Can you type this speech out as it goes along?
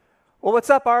Well,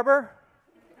 what's up, Arbor?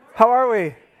 How are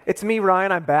we? It's me,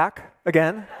 Ryan. I'm back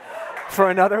again for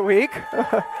another week.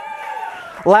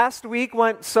 Last week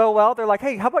went so well, they're like,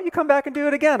 hey, how about you come back and do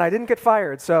it again? I didn't get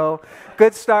fired, so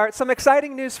good start. Some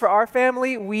exciting news for our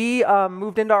family. We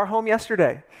moved into our home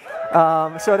yesterday.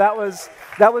 So that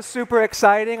was super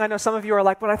exciting. I know some of you are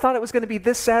like, but I thought it was going to be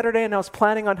this Saturday and I was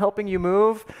planning on helping you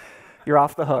move. You're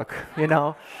off the hook, you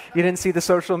know. You didn't see the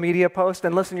social media post.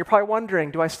 And listen, you're probably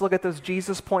wondering, do I still get those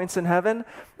Jesus points in heaven?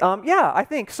 Yeah, I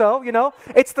think so, you know.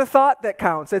 It's the thought that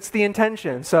counts. It's the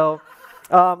intention. So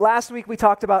last week we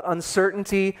talked about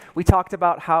uncertainty. We talked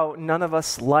about how none of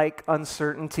us like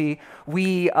uncertainty.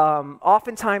 We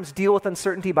oftentimes deal with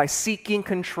uncertainty by seeking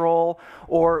control,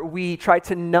 or we try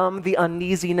to numb the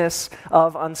uneasiness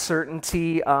of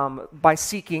uncertainty by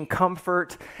seeking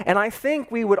comfort. And I think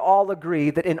we would all agree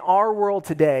that in our world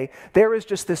today, there is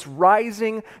just this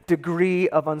rising degree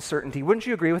of uncertainty. Wouldn't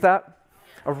you agree with that?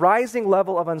 A rising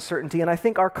level of uncertainty. And I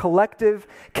think our collective,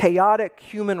 chaotic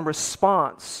human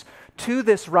response to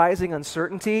this rising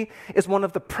uncertainty is one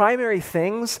of the primary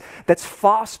things that's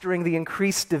fostering the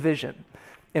increased division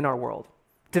in our world.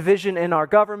 Division in our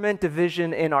government,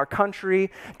 division in our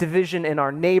country, division in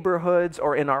our neighborhoods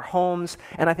or in our homes,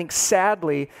 and I think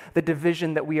sadly, the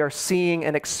division that we are seeing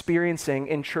and experiencing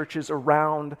in churches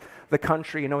around the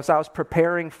country. You know, as I was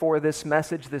preparing for this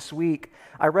message this week,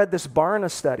 I read this Barna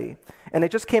study, and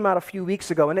it just came out a few weeks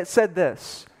ago, and it said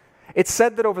this. It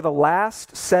said that over the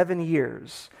last 7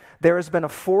 years, there has been a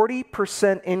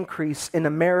 40% increase in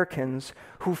Americans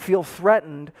who feel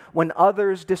threatened when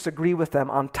others disagree with them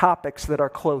on topics that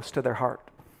are close to their heart.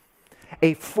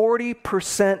 A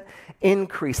 40%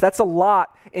 increase. That's a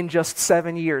lot in just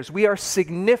 7 years. We are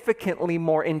significantly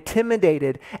more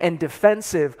intimidated and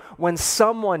defensive when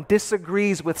someone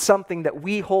disagrees with something that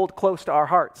we hold close to our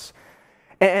hearts.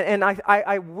 And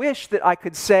I wish that I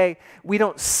could say we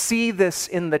don't see this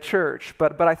in the church,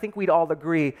 but I think we'd all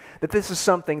agree that this is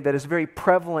something that is very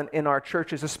prevalent in our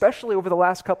churches, especially over the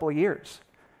last couple of years.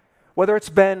 Whether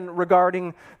it's been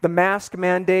regarding the mask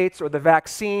mandates or the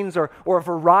vaccines or a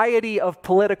variety of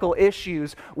political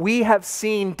issues, we have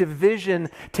seen division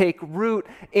take root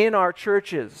in our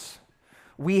churches.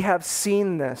 We have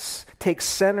seen this take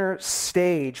center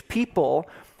stage. People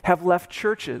have left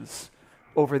churches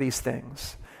over these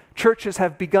things. Churches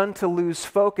have begun to lose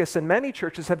focus, and many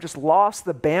churches have just lost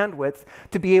the bandwidth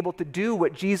to be able to do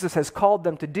what Jesus has called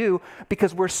them to do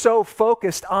because we're so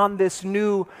focused on this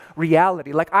new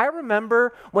reality. Like, I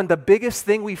remember when the biggest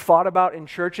thing we fought about in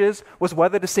churches was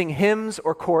whether to sing hymns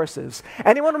or choruses.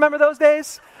 Anyone remember those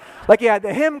days? Like, you had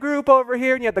the hymn group over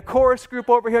here, and you had the chorus group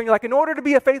over here, and you're like, in order to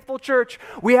be a faithful church,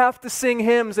 we have to sing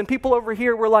hymns. And people over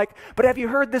here were like, but have you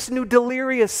heard this new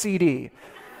Delirious CD?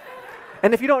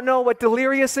 And if you don't know what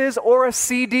Delirious is or a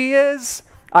CD is,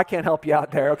 I can't help you out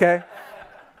there, okay?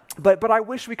 But I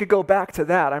wish we could go back to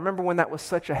that. I remember when that was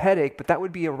such a headache, but that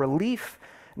would be a relief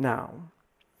now.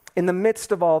 In the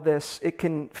midst of all this, it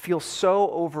can feel so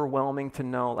overwhelming to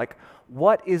know, like,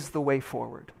 what is the way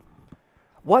forward?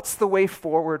 What's the way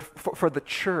forward for the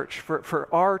church, for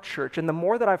our church? And the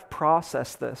more that I've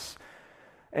processed this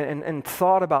and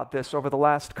thought about this over the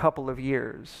last couple of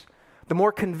years, the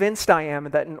more convinced I am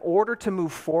that in order to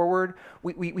move forward,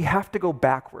 we have to go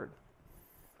backward.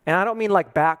 And I don't mean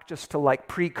like back just to like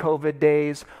pre-COVID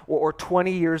days or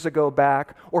 20 years ago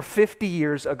back or 50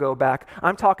 years ago back.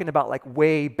 I'm talking about like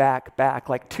way back,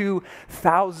 like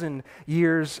 2,000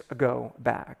 years ago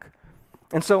back.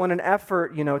 And so in an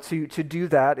effort, you know, to do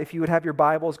that, if you would have your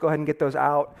Bibles, go ahead and get those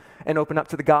out and open up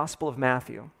to the Gospel of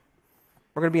Matthew.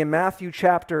 We're going to be in Matthew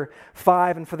chapter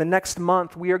 5, and for the next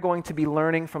month, we are going to be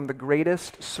learning from the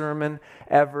greatest sermon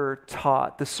ever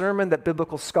taught, the sermon that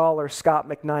biblical scholar Scott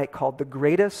McKnight called the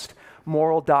greatest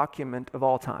moral document of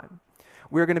all time.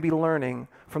 We're going to be learning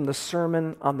from the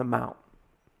Sermon on the Mount.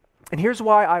 And here's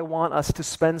why I want us to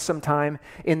spend some time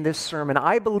in this sermon.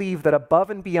 I believe that above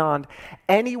and beyond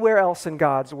anywhere else in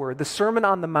God's Word, the Sermon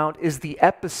on the Mount is the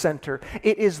epicenter.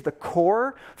 It is the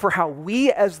core for how we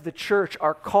as the church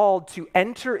are called to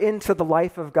enter into the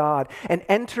life of God and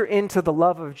enter into the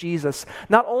love of Jesus,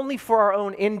 not only for our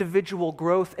own individual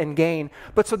growth and gain,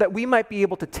 but so that we might be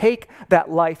able to take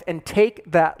that life and take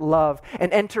that love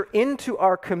and enter into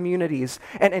our communities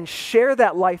and share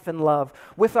that life and love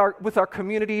with our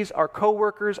communities, our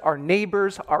coworkers, our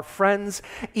neighbors, our friends,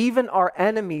 even our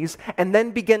enemies, and then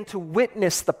begin to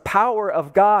witness the power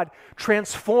of God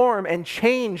transform and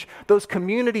change those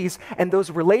communities and those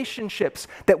relationships,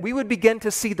 that we would begin to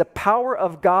see the power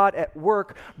of God at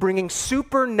work, bringing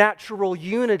supernatural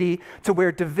unity to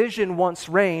where division once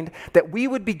reigned, that we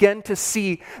would begin to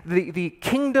see the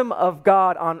kingdom of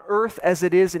God on earth as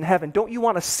it is in heaven. Don't you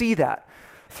want to see that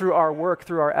through our work,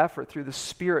 through our effort, through the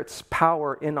Spirit's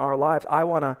power in our lives? I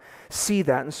want to see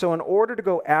that. And so in order to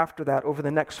go after that over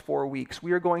the next 4 weeks,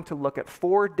 we are going to look at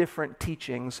 4 different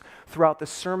teachings throughout the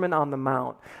Sermon on the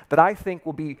Mount that I think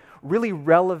will be really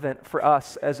relevant for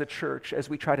us as a church as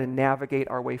we try to navigate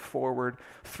our way forward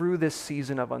through this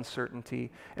season of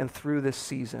uncertainty and through this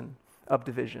season of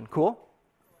division. Cool?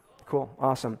 Cool.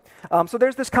 Awesome. So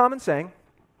there's this common saying,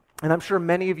 and I'm sure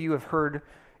many of you have heard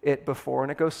it before,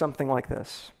 and it goes something like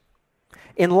this.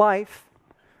 In life,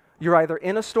 you're either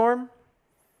in a storm,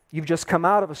 you've just come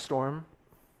out of a storm,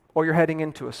 or you're heading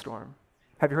into a storm.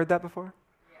 Have you heard that before?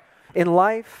 Yeah. In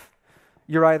life,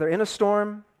 you're either in a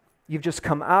storm, you've just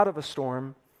come out of a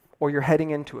storm, or you're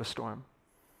heading into a storm.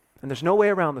 And there's no way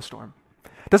around the storm.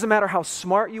 Doesn't matter how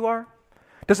smart you are,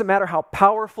 doesn't matter how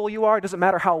powerful you are, doesn't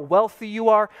matter how wealthy you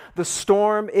are, the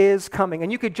storm is coming.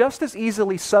 And you could just as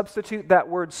easily substitute that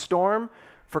word storm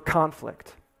for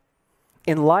conflict.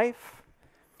 In life,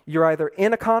 you're either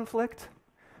in a conflict,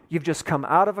 you've just come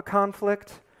out of a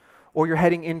conflict, or you're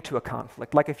heading into a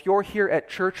conflict. Like if you're here at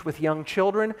church with young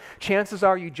children, chances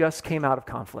are you just came out of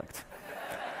conflict.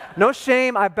 No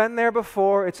shame, I've been there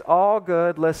before, it's all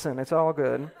good. Listen, it's all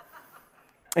good.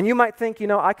 And you might think,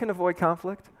 I can avoid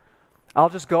conflict. I'll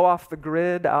just go off the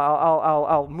grid.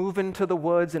 I'll move into the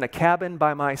woods in a cabin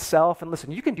by myself. And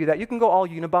listen, you can do that. You can go all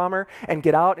Unabomber and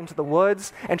get out into the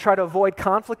woods and try to avoid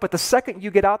conflict. But the second you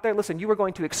get out there, listen, you are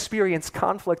going to experience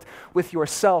conflict with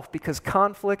yourself, because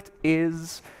conflict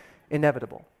is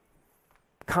inevitable.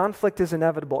 Conflict is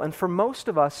inevitable. And for most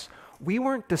of us, we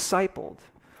weren't discipled.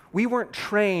 We weren't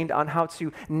trained on how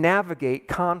to navigate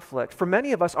conflict. For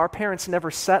many of us, our parents never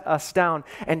set us down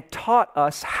and taught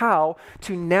us how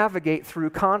to navigate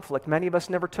through conflict. Many of us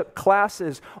never took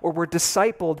classes or were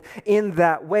discipled in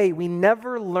that way. We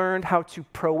never learned how to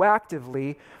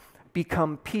proactively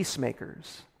become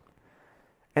peacemakers.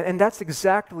 And that's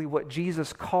exactly what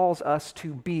Jesus calls us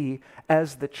to be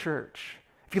as the church.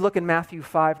 If you look in Matthew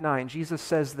 5:9, Jesus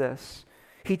says this.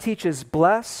 He teaches,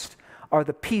 "Blessed are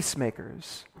the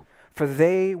peacemakers, for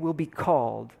they will be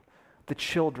called the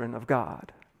children of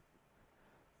God."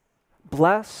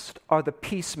 Blessed are the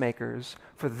peacemakers,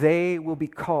 for they will be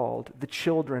called the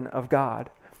children of God.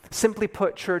 Simply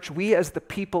put, church, we as the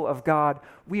people of God,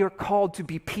 we are called to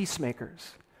be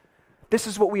peacemakers. This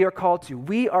is what we are called to.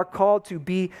 We are called to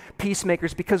be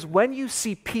peacemakers, because when you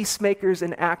see peacemakers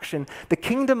in action, the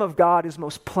kingdom of God is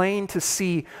most plain to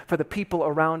see for the people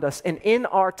around us. And in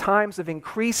our times of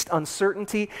increased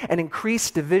uncertainty and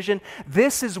increased division,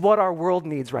 this is what our world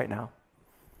needs right now.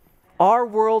 Our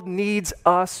world needs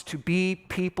us to be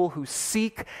people who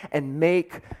seek and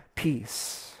make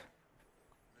peace.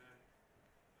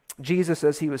 Jesus,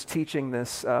 as he was teaching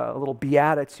this little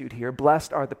beatitude here,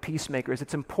 blessed are the peacemakers,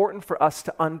 it's important for us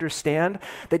to understand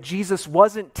that Jesus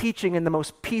wasn't teaching in the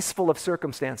most peaceful of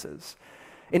circumstances.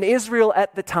 In Israel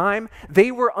at the time, they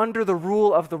were under the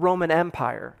rule of the Roman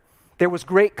Empire. There was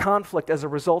great conflict as a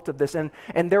result of this, and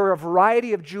there were a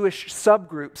variety of Jewish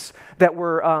subgroups that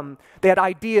were, they had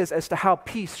ideas as to how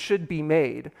peace should be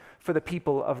made for the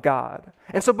people of God.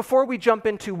 And so before we jump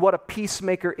into what a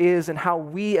peacemaker is and how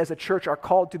we as a church are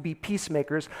called to be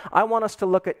peacemakers, I want us to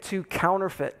look at 2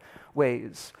 counterfeit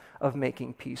ways of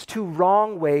making peace, 2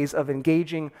 wrong ways of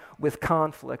engaging with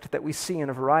conflict that we see in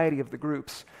a variety of the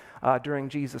groups during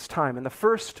Jesus' time. And the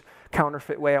first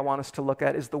counterfeit way I want us to look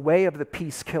at is the way of the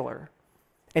peace killer.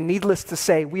 And needless to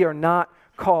say, we are not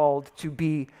called to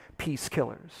be peace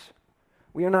killers.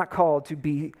 We are not called to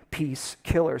be peace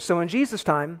killers. So in Jesus'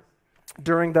 time,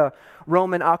 during the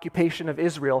Roman occupation of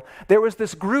Israel, there was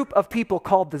this group of people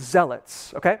called the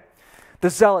Zealots, okay? The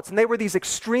Zealots, and they were these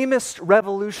extremist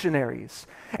revolutionaries.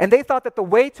 And they thought that the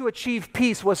way to achieve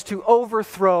peace was to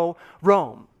overthrow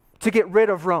Rome, to get rid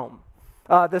of Rome.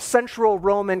 The central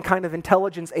Roman kind of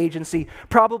intelligence agency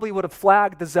probably would have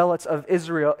flagged the Zealots of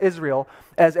Israel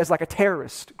as like a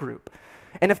terrorist group.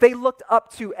 And if they looked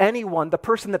up to anyone, the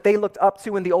person that they looked up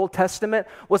to in the Old Testament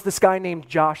was this guy named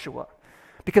Joshua.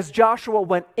 Because Joshua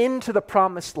went into the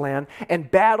promised land and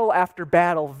battle after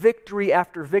battle, victory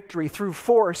after victory, through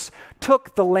force,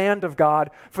 took the land of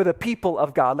God for the people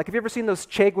of God. Like, have you ever seen those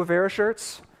Che Guevara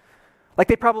shirts? Like,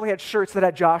 they probably had shirts that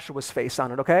had Joshua's face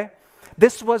on it, okay?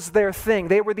 This was their thing.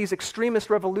 They were these extremist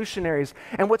revolutionaries.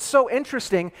 And what's so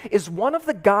interesting is one of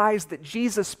the guys that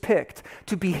Jesus picked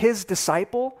to be his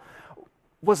disciple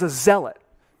was a zealot.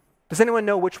 Does anyone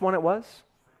know which one it was?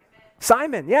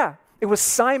 Simon, yeah. It was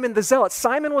Simon the Zealot.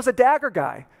 Simon was a dagger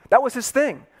guy. That was his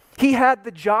thing. He had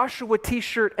the Joshua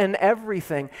t-shirt and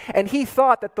everything. And he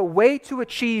thought that the way to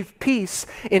achieve peace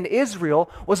in Israel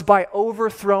was by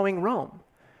overthrowing Rome.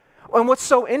 And what's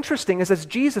so interesting is as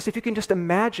Jesus, if you can just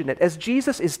imagine it, as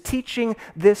Jesus is teaching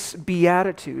this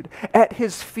beatitude, at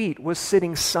his feet was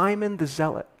sitting Simon the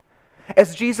Zealot.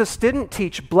 As Jesus didn't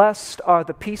teach, blessed are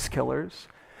the peace killers.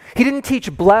 He didn't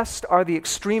teach, blessed are the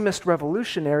extremist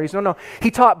revolutionaries. No.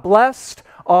 He taught, blessed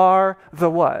are the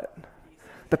what?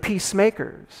 The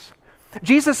peacemakers.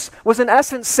 Jesus was in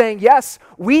essence saying, yes,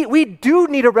 we do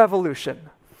need a revolution.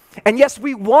 And yes,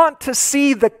 we want to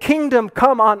see the kingdom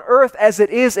come on earth as it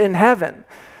is in heaven,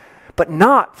 but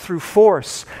not through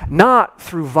force, not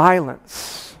through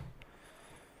violence,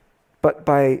 but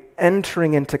by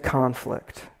entering into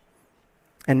conflict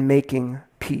and making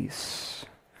peace.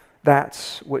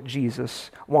 That's what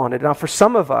Jesus wanted. Now, for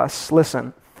some of us,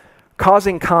 listen,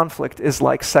 causing conflict is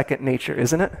like second nature,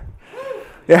 isn't it?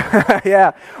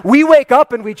 Yeah. We wake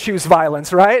up and we choose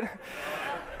violence, right?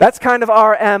 That's kind of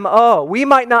our MO. We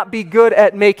might not be good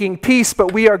at making peace,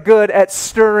 but we are good at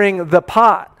stirring the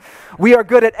pot. We are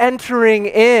good at entering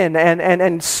in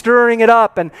and stirring it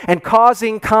up and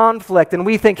causing conflict. And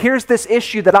we think, here's this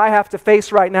issue that I have to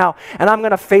face right now, and I'm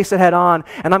going to face it head on,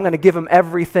 and I'm going to give them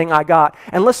everything I got.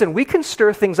 And listen, we can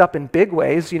stir things up in big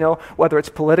ways, whether it's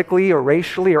politically or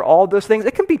racially or all those things.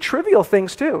 It can be trivial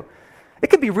things too. It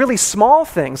can be really small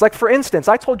things. Like, for instance,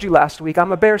 I told you last week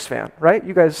I'm a Bears fan, right?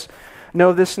 You guys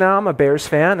know this now. I'm a Bears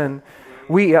fan, and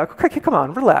okay, come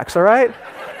on, relax, all right?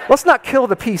 Let's not kill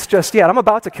the peace just yet. I'm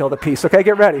about to kill the peace, okay?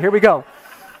 Get ready. Here we go.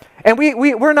 And we've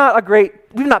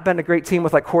not been a great team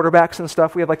with like quarterbacks and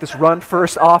stuff. We have like this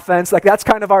run-first offense. Like, that's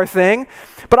kind of our thing.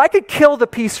 But I could kill the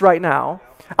peace right now.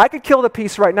 I could kill the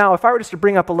peace right now if I were just to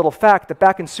bring up a little fact that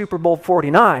back in Super Bowl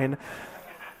 49,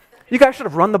 you guys should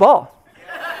have run the ball.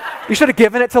 You should have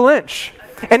given it to Lynch.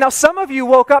 And now some of you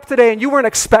woke up today and you weren't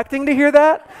expecting to hear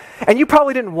that, and you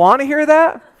probably didn't want to hear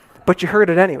that, but you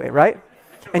heard it anyway, right?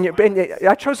 And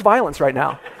I chose violence right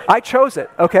now. I chose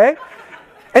it, okay?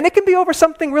 And it can be over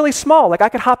something really small. Like, I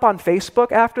could hop on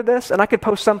Facebook after this, and I could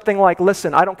post something like,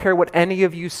 listen, I don't care what any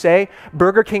of you say,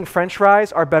 Burger King French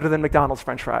fries are better than McDonald's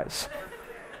French fries.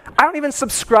 I don't even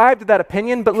subscribe to that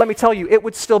opinion, but let me tell you, it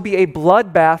would still be a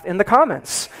bloodbath in the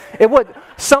comments. It would.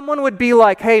 Someone would be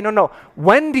like, hey, no,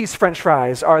 Wendy's French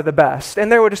fries are the best.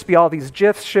 And there would just be all these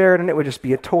GIFs shared, and it would just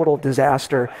be a total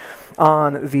disaster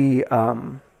on the,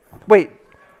 wait,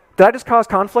 did I just cause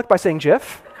conflict by saying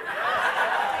GIF?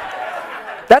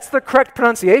 That's the correct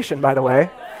pronunciation, by the way.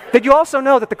 Did you also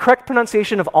know that the correct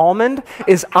pronunciation of almond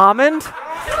is almond?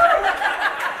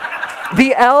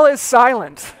 The L is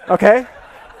silent, okay?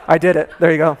 I did it.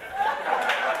 There you go.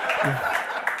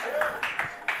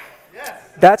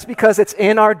 That's because it's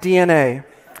in our DNA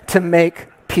to make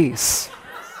peace.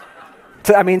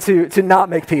 To not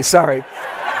make peace, sorry.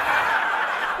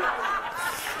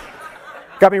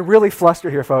 Got me really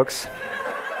flustered here, folks.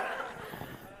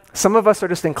 Some of us are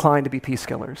just inclined to be peace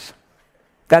killers.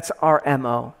 That's our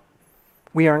MO.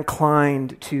 We are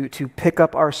inclined to pick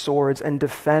up our swords and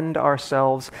defend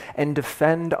ourselves and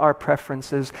defend our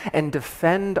preferences and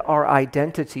defend our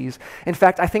identities. In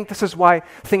fact, I think this is why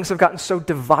things have gotten so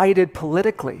divided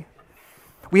politically.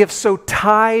 We have so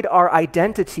tied our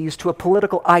identities to a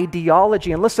political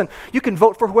ideology. And listen, you can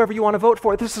vote for whoever you want to vote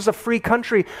for. This is a free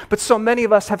country. But so many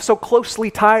of us have so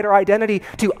closely tied our identity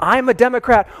to I'm a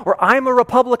Democrat or I'm a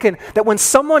Republican that when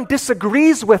someone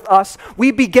disagrees with us,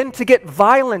 we begin to get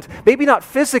violent, maybe not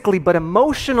physically, but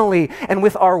emotionally and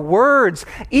with our words,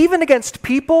 even against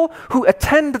people who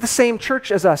attend the same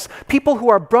church as us, people who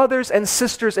are brothers and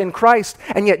sisters in Christ.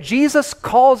 And yet Jesus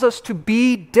calls us to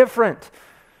be different.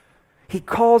 He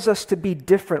calls us to be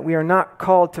different. We are not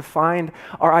called to find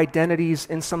our identities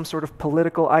in some sort of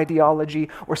political ideology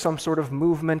or some sort of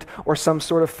movement or some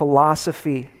sort of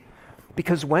philosophy.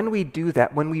 Because when we do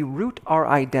that, when we root our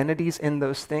identities in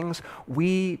those things,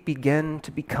 we begin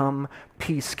to become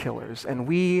peace killers. And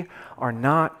we are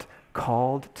not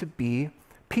called to be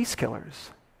peace killers.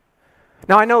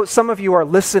 Now, I know some of you are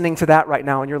listening to that right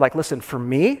now, and you're like, listen, for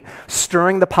me,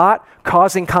 stirring the pot,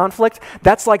 causing conflict,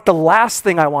 that's like the last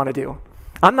thing I want to do.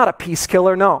 I'm not a peace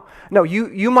killer, no. No,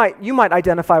 you might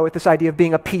identify with this idea of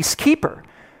being a peacekeeper.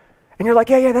 And you're like,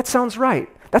 yeah, that sounds right.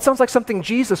 That sounds like something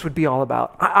Jesus would be all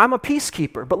about. I'm a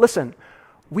peacekeeper. But listen,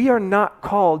 we are not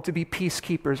called to be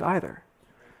peacekeepers either.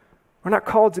 We're not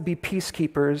called to be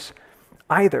peacekeepers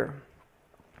either.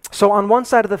 So on one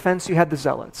side of the fence, you had the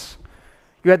Zealots.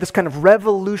 You had this kind of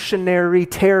revolutionary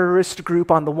terrorist group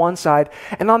on the one side,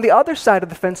 and on the other side of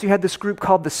the fence, you had this group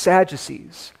called the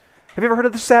Sadducees. Have you ever heard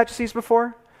of the Sadducees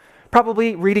before?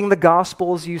 Probably reading the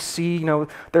Gospels, you see,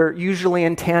 they're usually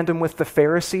in tandem with the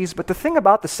Pharisees. But the thing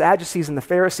about the Sadducees and the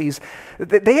Pharisees,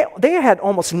 they had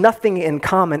almost nothing in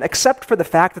common except for the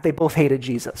fact that they both hated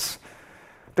Jesus.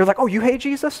 They're like, oh, you hate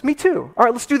Jesus? Me too. All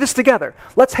right, let's do this together.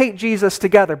 Let's hate Jesus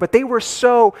together. But they were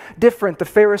so different, the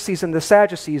Pharisees and the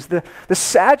Sadducees. The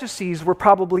Sadducees were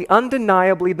probably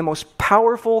undeniably the most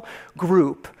powerful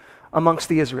group amongst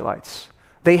the Israelites.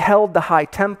 They held the high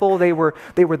temple. They were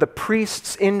the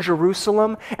priests in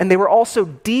Jerusalem, and they were also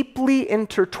deeply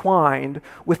intertwined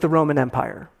with the Roman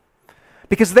Empire.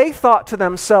 Because they thought to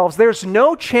themselves, there's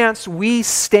no chance we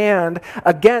stand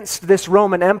against this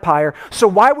Roman Empire, so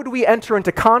why would we enter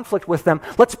into conflict with them?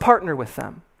 Let's partner with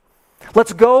them.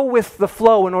 Let's go with the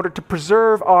flow in order to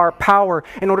preserve our power,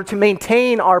 in order to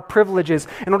maintain our privileges,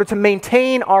 in order to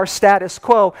maintain our status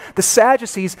quo. The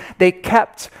Sadducees, they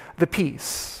kept the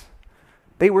peace.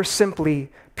 They were simply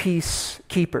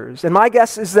peacekeepers. And my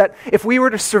guess is that if we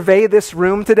were to survey this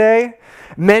room today,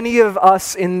 many of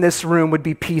us in this room would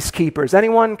be peacekeepers.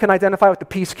 Anyone can identify with the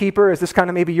peacekeeper? Is this kind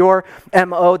of maybe your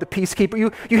MO, the peacekeeper?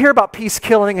 You hear about peace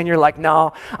killing and you're like,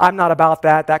 no, I'm not about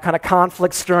that. That kind of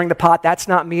conflict stirring the pot, that's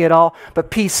not me at all. But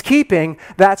peacekeeping,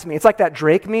 that's me. It's like that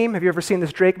Drake meme. Have you ever seen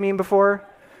this Drake meme before?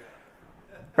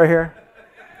 Right here.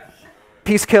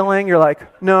 Peace killing, you're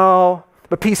like, no.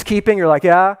 But peacekeeping, you're like,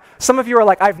 yeah. Some of you are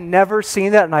like, I've never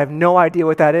seen that and I have no idea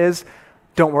what that is.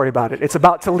 Don't worry about it. It's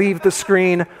about to leave the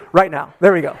screen right now.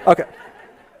 There we go. Okay.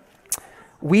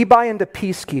 We buy into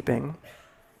peacekeeping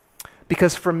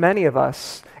because for many of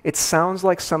us, it sounds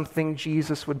like something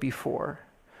Jesus would be for.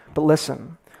 But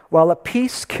listen, while a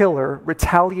peace killer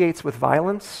retaliates with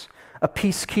violence, a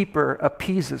peacekeeper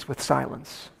appeases with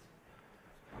silence.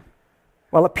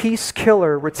 While a peace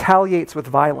killer retaliates with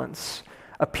violence,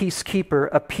 a peacekeeper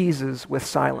appeases with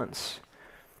silence.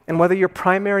 And whether your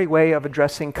primary way of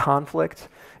addressing conflict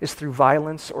is through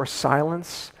violence or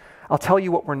silence, I'll tell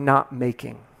you what we're not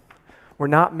making. We're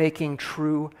not making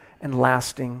true and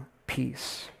lasting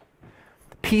peace.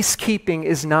 Peacekeeping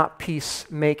is not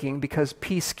peacemaking because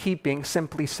peacekeeping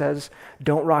simply says,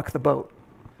 don't rock the boat.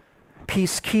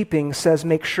 Peacekeeping says,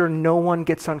 make sure no one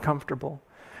gets uncomfortable.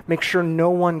 Make sure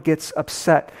no one gets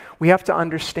upset. We have to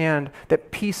understand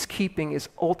that peacekeeping is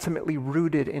ultimately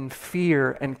rooted in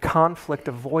fear and conflict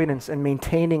avoidance and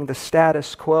maintaining the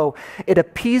status quo. It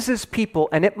appeases people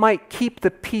and it might keep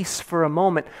the peace for a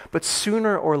moment, but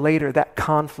sooner or later that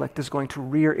conflict is going to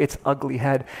rear its ugly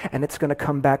head and it's going to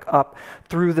come back up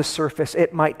through the surface.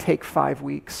 It might take 5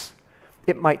 weeks.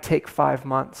 It might take 5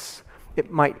 months.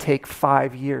 It might take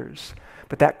 5 years.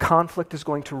 But that conflict is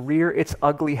going to rear its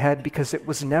ugly head because it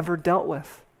was never dealt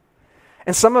with.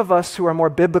 And some of us who are more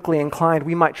biblically inclined,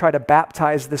 we might try to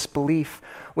baptize this belief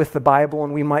with the Bible,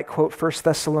 and we might quote 1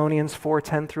 Thessalonians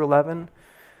 4:10 through 11,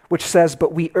 which says,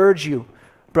 but we urge you,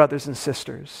 brothers and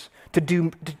sisters, to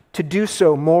do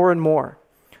so more and more,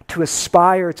 to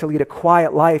aspire to lead a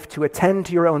quiet life, to attend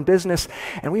to your own business.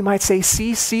 And we might say,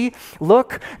 see,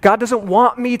 look, God doesn't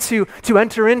want me to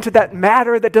enter into that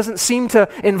matter that doesn't seem to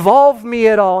involve me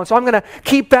at all. And so I'm going to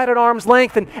keep that at arm's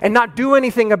length and not do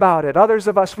anything about it. Others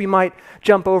of us, we might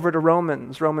jump over to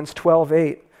Romans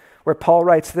 12:8, where Paul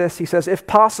writes this. He says, if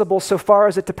possible, so far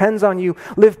as it depends on you,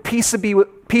 live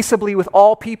peaceably with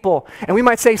all people. And we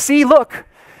might say, see, look,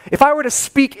 if I were to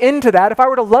speak into that, if I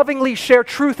were to lovingly share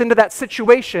truth into that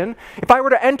situation, if I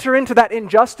were to enter into that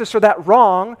injustice or that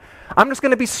wrong, I'm just going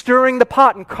to be stirring the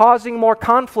pot and causing more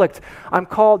conflict. I'm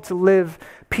called to live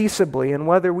peaceably. And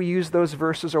whether we use those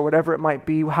verses or whatever it might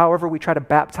be, however we try to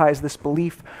baptize this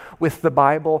belief with the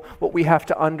Bible, what we have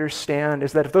to understand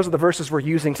is that if those are the verses we're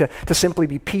using to simply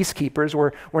be peacekeepers,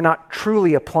 we're not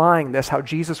truly applying this how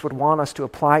Jesus would want us to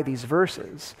apply these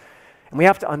verses. And we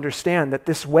have to understand that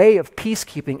this way of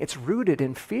peacekeeping, it's rooted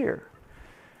in fear.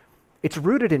 It's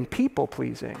rooted in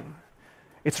people-pleasing.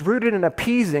 It's rooted in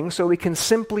appeasing so we can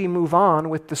simply move on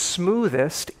with the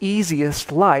smoothest, easiest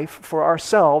life for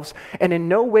ourselves, and in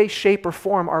no way, shape, or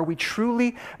form are we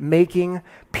truly making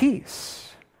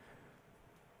peace.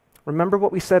 Remember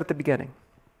what we said at the beginning.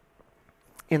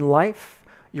 In life,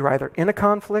 you're either in a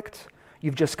conflict,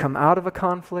 you've just come out of a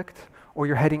conflict, or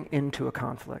you're heading into a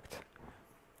conflict.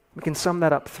 We can sum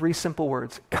that up 3 simple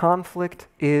words. Conflict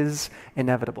is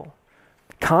inevitable.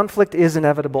 Conflict is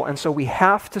inevitable, and so we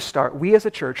as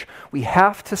a church, we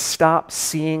have to stop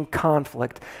seeing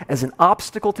conflict as an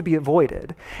obstacle to be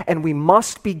avoided, and we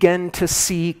must begin to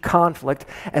see conflict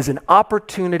as an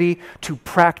opportunity to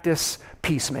practice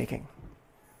peacemaking.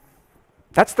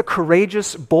 That's the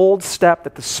courageous, bold step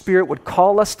that the Spirit would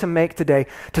call us to make today,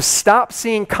 to stop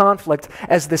seeing conflict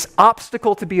as this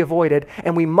obstacle to be avoided,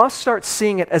 and we must start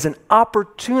seeing it as an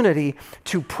opportunity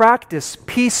to practice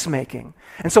peacemaking.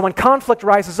 And so when conflict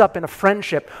rises up in a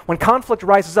friendship, when conflict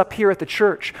rises up here at the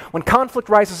church, when conflict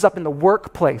rises up in the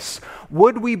workplace,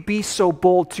 would we be so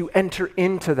bold to enter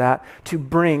into that to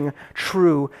bring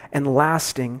true and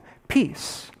lasting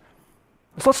peace?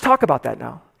 So let's talk about that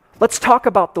now. Let's talk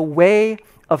about the way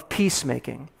of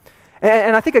peacemaking.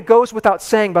 And I think it goes without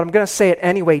saying, but I'm going to say it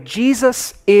anyway.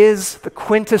 Jesus is the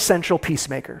quintessential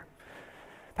peacemaker.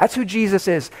 That's who Jesus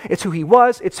is. It's who he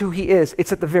was. It's who he is.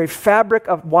 It's at the very fabric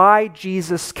of why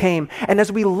Jesus came. And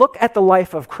as we look at the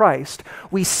life of Christ,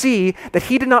 we see that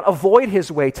he did not avoid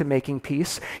his way to making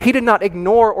peace. He did not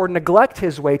ignore or neglect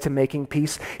his way to making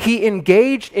peace. He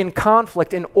engaged in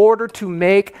conflict in order to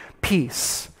make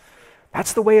peace.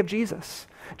 That's the way of Jesus.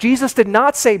 Jesus did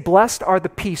not say, blessed are the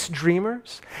peace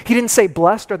dreamers. He didn't say,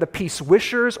 blessed are the peace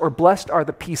wishers, or blessed are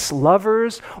the peace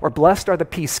lovers, or blessed are the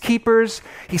peacekeepers.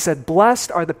 He said, blessed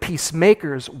are the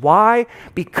peacemakers. Why?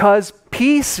 Because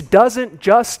peace doesn't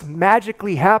just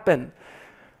magically happen.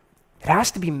 It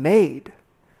has to be made.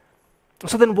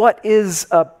 So then what is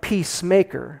a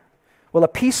peacemaker? Well, a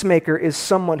peacemaker is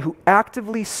someone who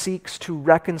actively seeks to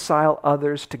reconcile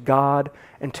others to God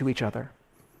and to each other.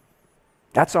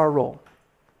 That's our role.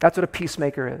 That's what a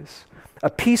peacemaker is. A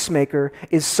peacemaker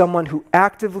is someone who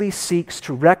actively seeks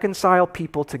to reconcile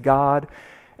people to God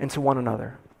and to one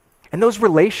another. And those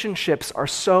relationships are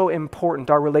so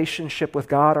important, our relationship with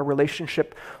God, our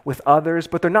relationship with others,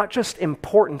 but they're not just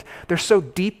important, they're so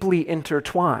deeply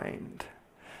intertwined.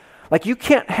 Like you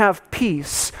can't have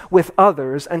peace with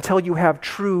others until you have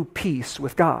true peace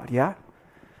with God, yeah?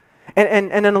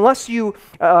 And unless you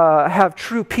have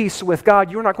true peace with God,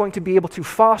 you're not going to be able to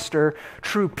foster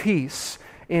true peace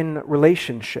in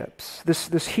relationships.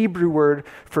 This Hebrew word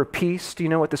for peace, do you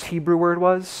know what this Hebrew word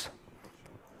was?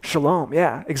 Shalom,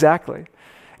 yeah, exactly.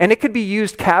 And it could be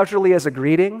used casually as a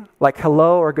greeting, like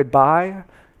hello or goodbye,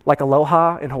 like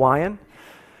aloha in Hawaiian.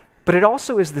 But it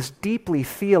also is this deeply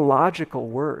theological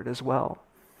word as well.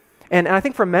 And I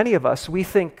think for many of us, we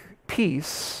think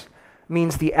peace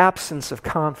means the absence of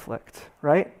conflict,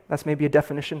 right? That's maybe a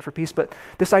definition for peace, but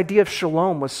this idea of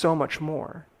shalom was so much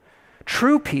more.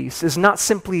 True peace is not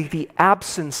simply the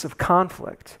absence of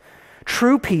conflict.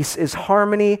 True peace is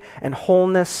harmony and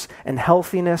wholeness and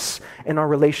healthiness in our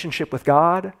relationship with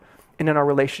God and in our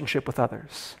relationship with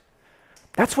others.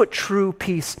 That's what true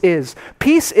peace is.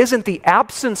 Peace isn't the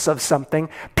absence of something.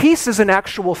 Peace is an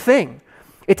actual thing.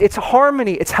 It's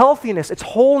harmony, it's healthiness, it's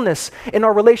wholeness in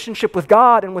our relationship with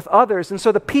God and with others. And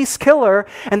so the peace killer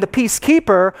and the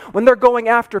peacekeeper, when they're going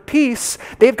after peace,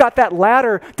 they've got that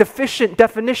latter deficient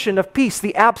definition of peace,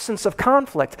 the absence of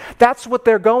conflict. That's what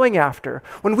they're going after.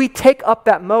 When we take up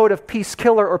that mode of peace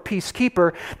killer or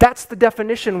peacekeeper, that's the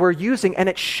definition we're using, and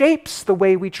it shapes the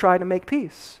way we try to make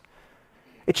peace.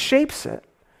 It shapes it.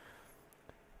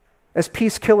 As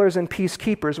peace killers and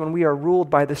peacekeepers, when we are ruled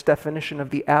by this definition of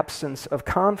the absence of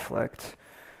conflict,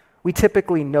 we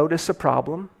typically notice a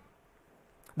problem,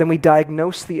 then we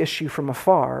diagnose the issue from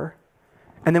afar,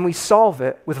 and then we solve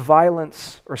it with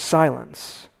violence or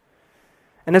silence.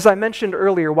 And as I mentioned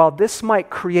earlier, while this might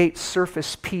create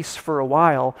surface peace for a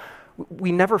while,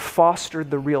 we never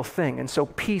fostered the real thing, and so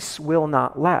peace will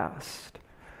not last.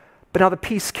 But now the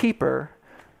peacekeeper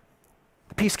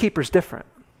is different.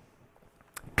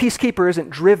 Peacekeeper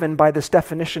isn't driven by this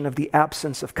definition of the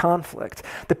absence of conflict.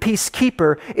 The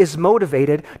peacekeeper is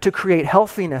motivated to create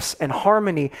healthiness and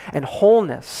harmony and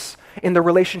wholeness in the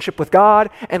relationship with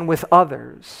God and with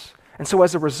others. And so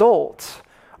as a result,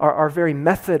 our very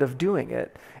method of doing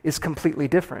it is completely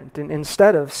different. And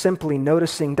instead of simply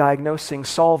noticing, diagnosing,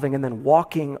 solving, and then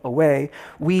walking away,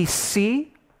 we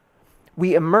see,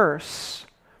 we immerse,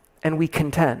 and we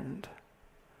contend.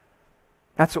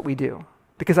 That's what we do.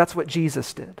 Because that's what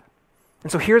Jesus did.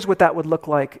 And so here's what that would look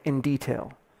like in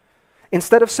detail.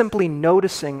 Instead of simply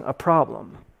noticing a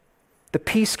problem, the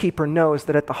peacekeeper knows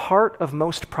that at the heart of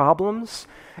most problems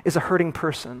is a hurting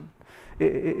person,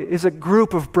 is a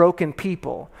group of broken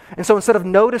people. And so instead of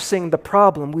noticing the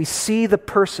problem, we see the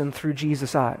person through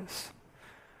Jesus' eyes.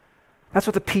 That's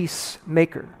what the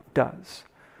peacemaker does.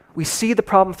 We see the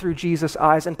problem through Jesus'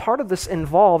 eyes, and part of this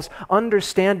involves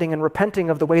understanding and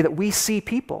repenting of the way that we see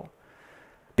people.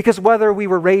 Because whether we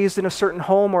were raised in a certain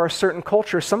home or a certain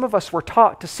culture, some of us were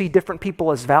taught to see different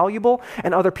people as valuable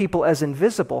and other people as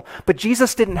invisible. But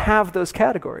Jesus didn't have those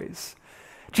categories.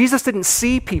 Jesus didn't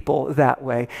see people that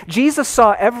way. Jesus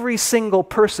saw every single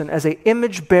person as an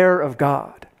image bearer of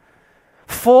God,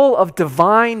 full of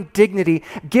divine dignity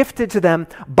gifted to them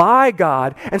by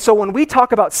God. And so when we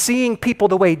talk about seeing people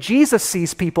the way Jesus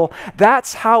sees people,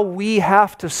 that's how we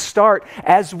have to start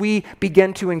as we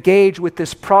begin to engage with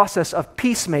this process of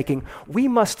peacemaking. We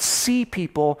must see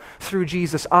people through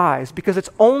Jesus' eyes, because it's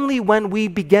only when we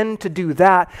begin to do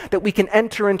that that we can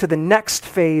enter into the next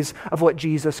phase of what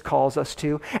Jesus calls us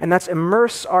to, and that's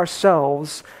immerse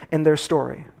ourselves in their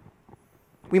story.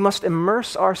 We must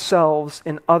immerse ourselves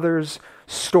in others'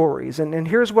 stories. And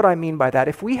here's what I mean by that.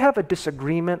 If we have a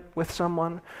disagreement with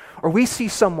someone, or we see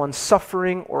someone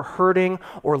suffering or hurting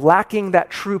or lacking that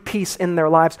true peace in their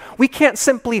lives, we can't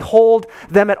simply hold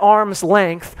them at arm's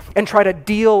length and try to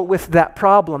deal with that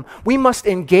problem. We must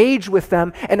engage with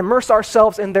them and immerse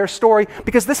ourselves in their story,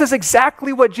 because this is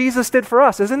exactly what Jesus did for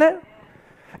us, isn't it?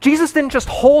 Jesus didn't just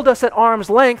hold us at arm's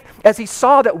length as he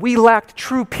saw that we lacked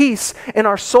true peace in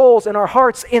our souls and our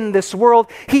hearts in this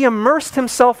world. He immersed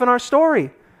himself in our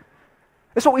story.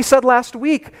 That's what we said last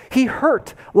week. He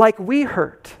hurt like we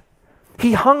hurt.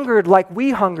 He hungered like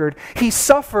we hungered. He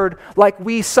suffered like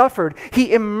we suffered.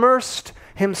 He immersed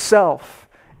himself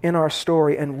in our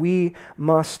story, and we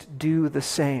must do the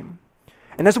same.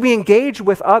 And as we engage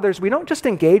with others, we don't just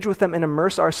engage with them and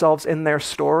immerse ourselves in their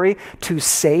story to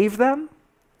save them.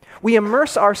 We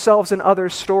immerse ourselves in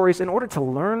others' stories in order to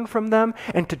learn from them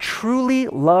and to truly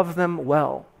love them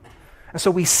well. And so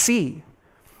we see,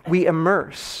 we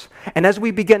immerse. And as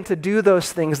we begin to do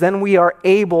those things, then we are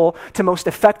able to most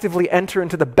effectively enter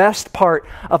into the best part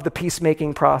of the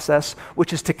peacemaking process,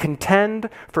 which is to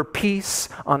contend for peace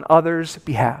on others'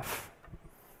 behalf.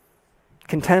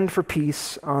 Contend for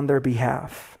peace on their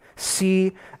behalf.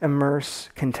 See, immerse,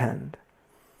 contend.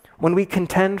 When we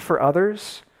contend for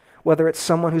others, whether it's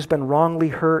someone who's been wrongly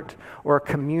hurt, or a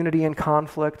community in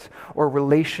conflict, or a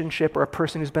relationship, or a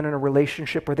person who's been in a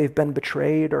relationship where they've been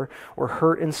betrayed or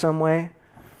hurt in some way,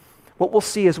 what we'll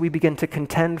see as we begin to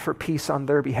contend for peace on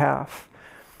their behalf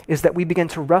is that we begin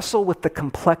to wrestle with the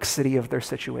complexity of their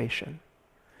situation.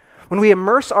 When we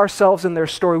immerse ourselves in their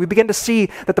story, we begin to see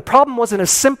that the problem wasn't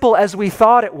as simple as we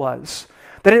thought it was,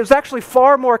 that it was actually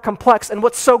far more complex. And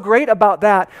what's so great about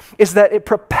that is that it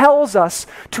propels us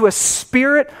to a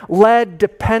spirit-led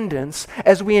dependence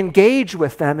as we engage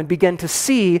with them and begin to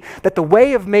see that the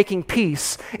way of making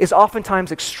peace is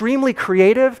oftentimes extremely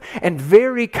creative and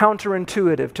very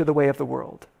counterintuitive to the way of the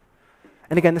world.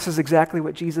 And again, this is exactly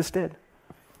what Jesus did.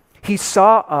 He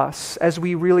saw us as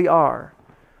we really are,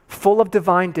 full of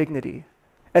divine dignity,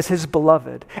 as his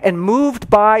beloved, and moved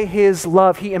by his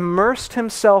love, he immersed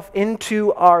himself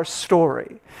into our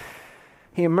story.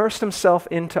 He immersed himself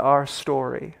into our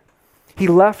story. He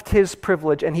left his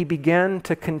privilege and he began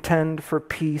to contend for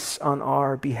peace on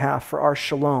our behalf, for our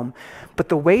shalom. But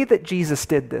the way that Jesus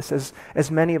did this, as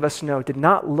many of us know, did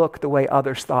not look the way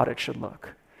others thought it should look.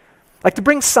 Like, to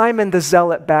bring Simon the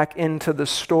Zealot back into the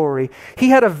story, he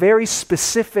had a very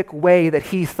specific way that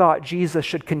he thought Jesus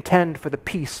should contend for the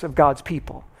peace of God's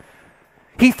people.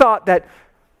 He thought that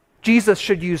Jesus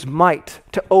should use might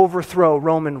to overthrow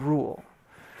Roman rule.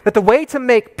 That the way to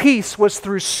make peace was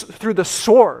through the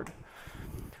sword,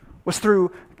 was through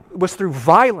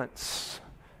violence.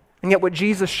 And yet what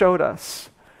Jesus showed us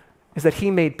is that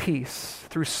he made peace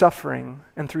through suffering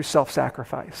and through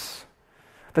self-sacrifice.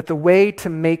 That the way to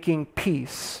making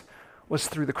peace was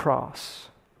through the cross.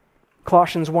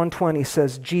 Colossians 1:20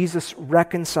 says, Jesus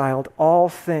reconciled all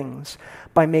things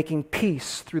by making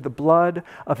peace through the blood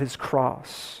of his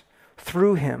cross.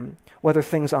 Through him, whether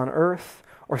things on earth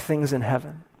or things in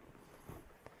heaven.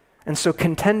 And so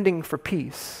contending for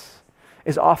peace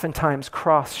is oftentimes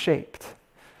cross-shaped.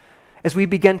 As we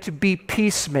begin to be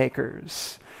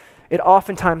peacemakers, it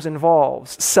oftentimes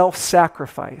involves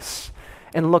self-sacrifice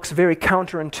and looks very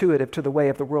counterintuitive to the way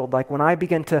of the world. Like when I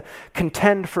begin to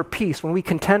contend for peace, when we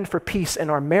contend for peace in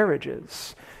our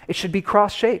marriages, it should be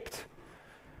cross-shaped.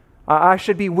 I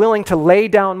should be willing to lay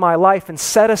down my life and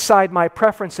set aside my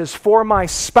preferences for my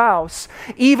spouse,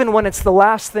 even when it's the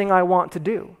last thing I want to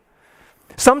do.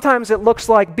 Sometimes it looks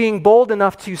like being bold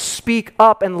enough to speak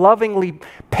up and lovingly,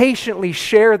 patiently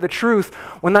share the truth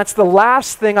when that's the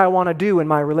last thing I want to do in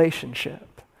my relationship.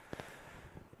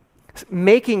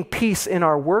 Making peace in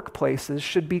our workplaces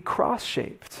should be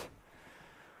cross-shaped.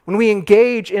 When we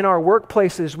engage in our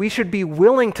workplaces, we should be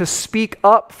willing to speak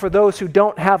up for those who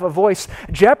don't have a voice,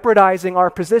 jeopardizing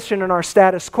our position and our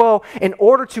status quo in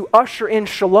order to usher in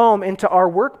shalom into our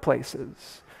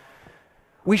workplaces.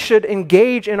 We should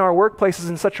engage in our workplaces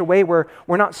in such a way where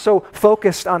we're not so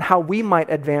focused on how we might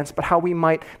advance, but how we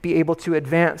might be able to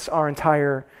advance our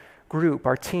entire group,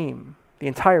 our team, the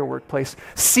entire workplace.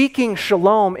 Seeking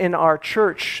shalom in our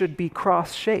church should be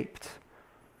cross-shaped.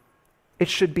 It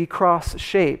should be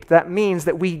cross-shaped. That means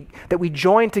that we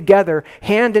join together,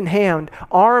 hand in hand,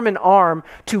 arm in arm,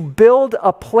 to build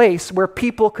a place where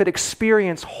people could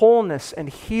experience wholeness and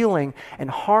healing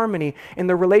and harmony in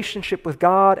their relationship with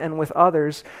God and with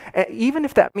others, even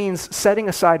if that means setting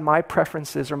aside my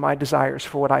preferences or my desires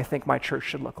for what I think my church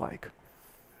should look like.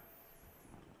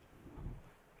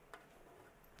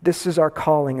 This is our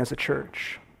calling as a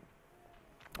church.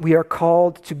 We are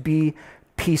called to be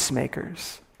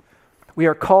peacemakers. We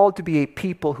are called to be a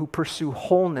people who pursue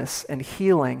wholeness and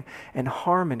healing and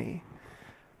harmony,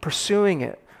 pursuing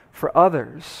it for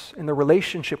others in the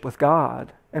relationship with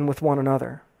God and with one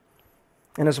another.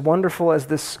 And as wonderful as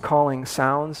this calling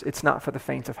sounds, it's not for the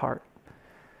faint of heart.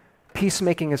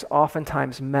 Peacemaking is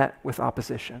oftentimes met with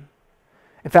opposition.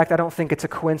 In fact, I don't think it's a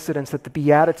coincidence that the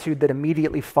beatitude that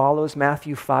immediately follows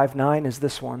Matthew 5:9 is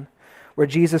this one, where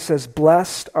Jesus says,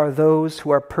 "Blessed are those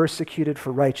who are persecuted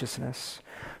for righteousness,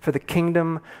 for the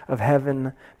kingdom of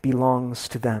heaven belongs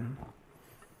to them."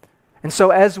 And so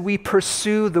as we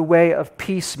pursue the way of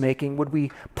peacemaking, would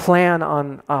we plan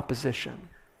on opposition?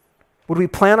 Would we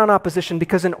plan on opposition?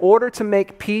 Because in order to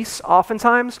make peace,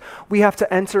 oftentimes, we have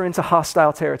to enter into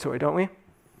hostile territory, don't we?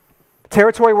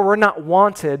 Territory where we're not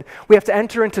wanted. We have to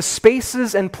enter into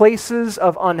spaces and places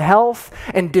of unhealth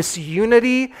and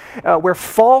disunity, where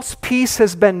false peace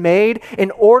has been made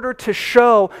in order to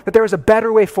show that there is a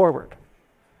better way forward.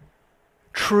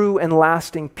 True and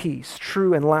lasting peace,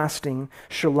 true and lasting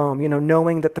shalom,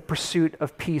 knowing that the pursuit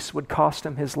of peace would cost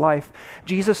him his life.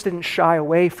 Jesus didn't shy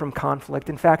away from conflict.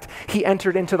 In fact, he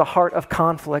entered into the heart of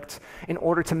conflict in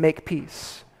order to make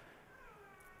peace.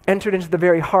 Entered into the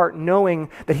very heart knowing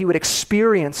that he would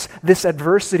experience this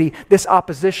adversity, this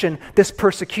opposition, this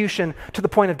persecution to the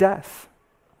point of death.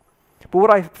 But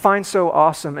what I find so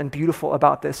awesome and beautiful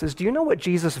about this is, do you know what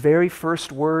Jesus' very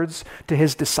first words to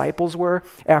his disciples were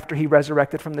after he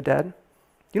resurrected from the dead?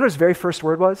 You know what his very first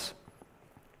word was?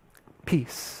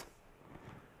 Peace.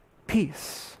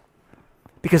 Peace.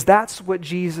 Because that's what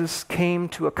Jesus came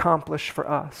to accomplish for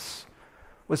us,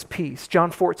 was peace.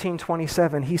 John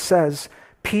 14:27, he says,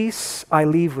 "Peace I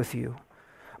leave with you,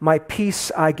 my peace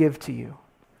I give to you.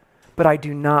 But I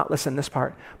do not," listen this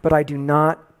part, "but I do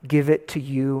not give it to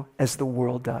you as the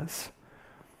world does."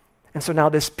 And so now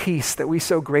this peace that we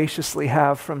so graciously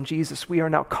have from Jesus, we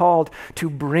are now called to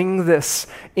bring this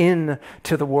in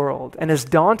to the world. And as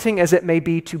daunting as it may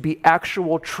be to be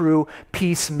actual true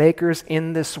peacemakers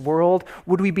in this world,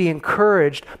 would we be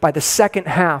encouraged by the second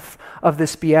half of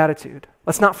this beatitude?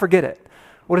 Let's not forget it.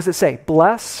 What does it say?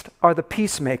 "Blessed are the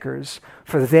peacemakers,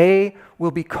 for they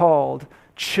will be called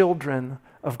children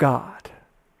of God."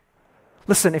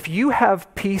 Listen, if you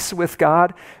have peace with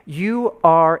God, you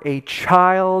are a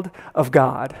child of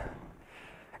God.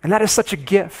 And that is such a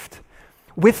gift.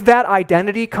 With that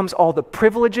identity comes all the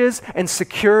privileges and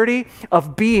security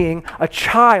of being a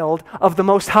child of the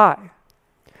Most High.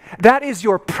 That is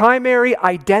your primary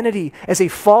identity as a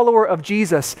follower of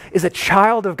Jesus, is a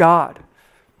child of God.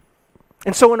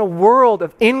 And so in a world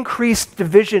of increased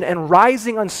division and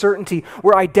rising uncertainty,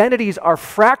 where identities are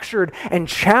fractured and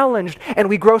challenged, and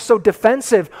we grow so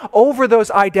defensive over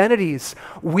those identities,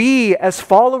 we as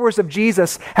followers of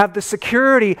Jesus have the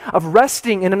security of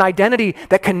resting in an identity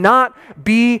that cannot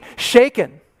be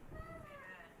shaken.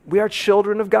 We are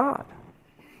children of God.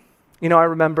 I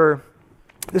remember,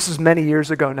 this is many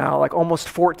years ago now, like almost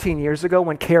 14 years ago,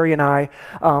 when Carrie and I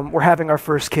were having our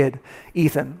first kid,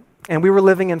 Ethan. And we were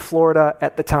living in Florida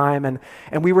at the time, and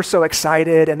we were so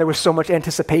excited, and there was so much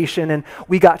anticipation, and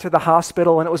we got to the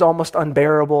hospital, and it was almost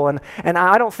unbearable, and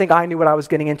I don't think I knew what I was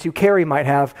getting into. Carrie might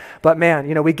have, but man,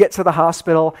 we get to the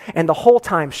hospital, and the whole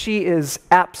time, she is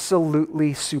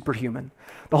absolutely superhuman.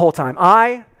 The whole time.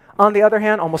 I, on the other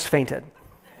hand, almost fainted.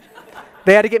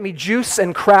 They had to get me juice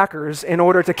and crackers in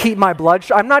order to keep my blood.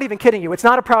 I'm not even kidding you. It's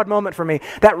not a proud moment for me.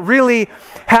 That really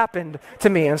happened to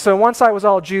me. And so once I was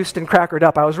all juiced and crackered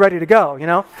up, I was ready to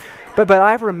go, But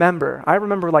I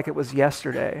remember like it was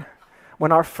yesterday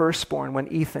when our firstborn, when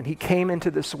Ethan, he came into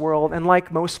this world, and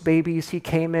like most babies, he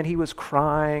came in, he was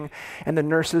crying, and the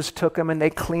nurses took him and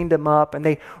they cleaned him up and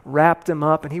they wrapped him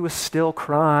up, and he was still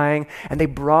crying, and they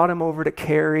brought him over to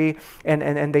Carrie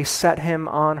and they set him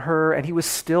on her, and he was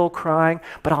still crying.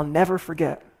 But I'll never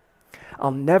forget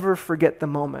the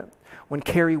moment when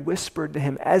Carrie whispered to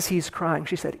him as he's crying,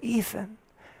 she said, Ethan,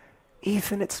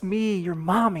 it's me, your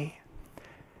mommy.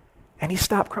 And he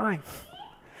stopped crying.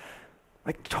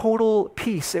 Like total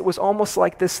peace. It was almost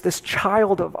like this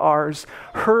child of ours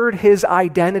heard his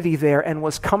identity there and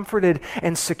was comforted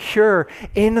and secure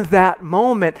in that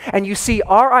moment. And you see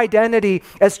our identity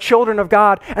as children of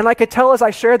God. And I could tell as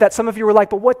I shared that, some of you were like,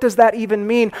 but what does that even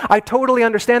mean? I totally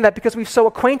understand that, because we've so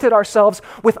acquainted ourselves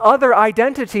with other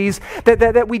identities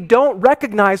that we don't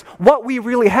recognize what we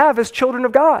really have as children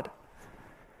of God.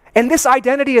 And this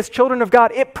identity as children of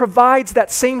God, it provides that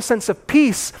same sense of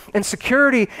peace and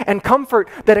security and comfort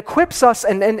that equips us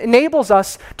and enables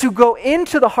us to go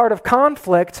into the heart of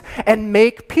conflict and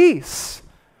make peace.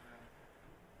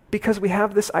 Because we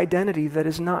have this identity that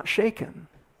is not shaken.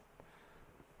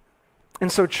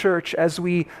 And so, church, as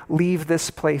we leave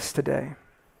this place today,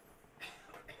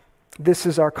 this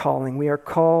is our calling. We are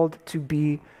called to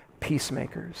be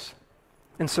peacemakers.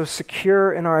 And so,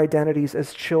 secure in our identities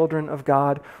as children of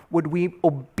God, would we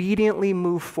obediently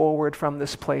move forward from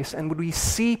this place, and would we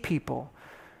see people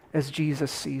as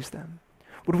Jesus sees them?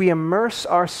 Would we immerse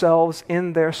ourselves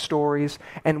in their stories,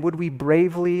 and would we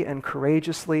bravely and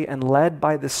courageously and led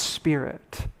by the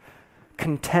Spirit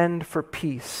contend for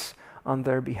peace on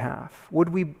their behalf? Would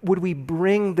we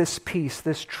bring this peace,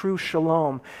 this true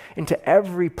shalom, into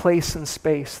every place and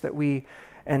space that we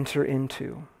enter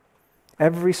into?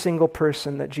 Every single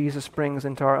person that Jesus brings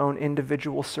into our own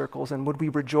individual circles, and would we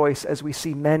rejoice as we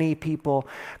see many people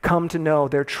come to know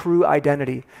their true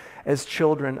identity as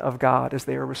children of God as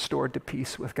they are restored to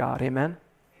peace with God. Amen?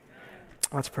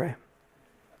 Let's pray.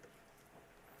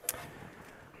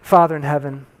 Father in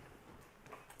heaven,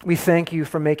 we thank you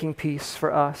for making peace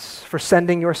for us, for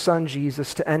sending your Son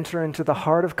Jesus to enter into the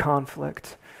heart of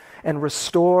conflict and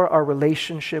restore our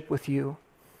relationship with you,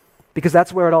 because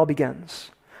that's where it all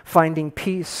begins. Finding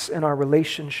peace in our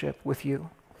relationship with you.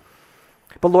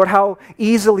 But Lord, how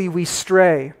easily we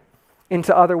stray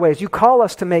into other ways. You call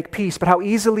us to make peace, but how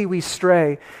easily we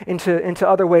stray into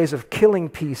other ways of killing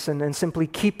peace and simply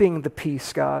keeping the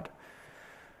peace, God.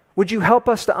 Would you help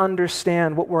us to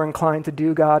understand what we're inclined to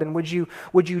do, God, and would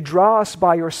you draw us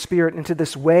by your Spirit into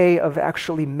this way of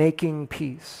actually making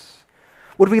peace?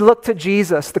 Would we look to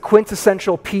Jesus, the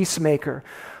quintessential peacemaker,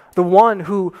 the one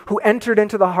who entered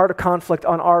into the heart of conflict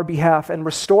on our behalf and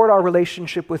restored our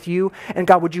relationship with you? And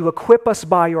God, would you equip us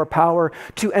by your power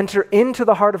to enter into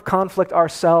the heart of conflict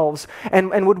ourselves?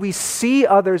 And would we see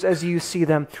others as you see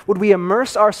them? Would we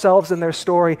immerse ourselves in their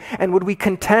story? And would we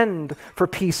contend for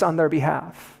peace on their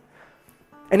behalf?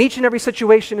 And each and every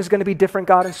situation is going to be different,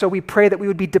 God, and so we pray that we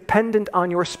would be dependent on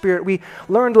your Spirit. We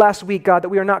learned last week, God, that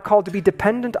we are not called to be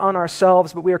dependent on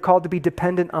ourselves, but we are called to be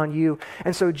dependent on you.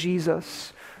 And so,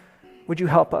 Jesus, would you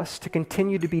help us to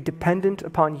continue to be dependent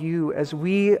upon you as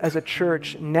we, as a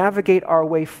church, navigate our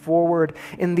way forward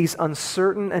in these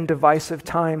uncertain and divisive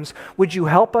times? Would you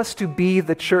help us to be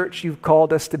the church you've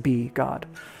called us to be, God?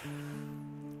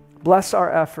 Bless our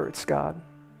efforts, God.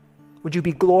 Would you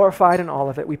be glorified in all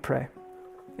of it, we pray.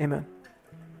 Amen.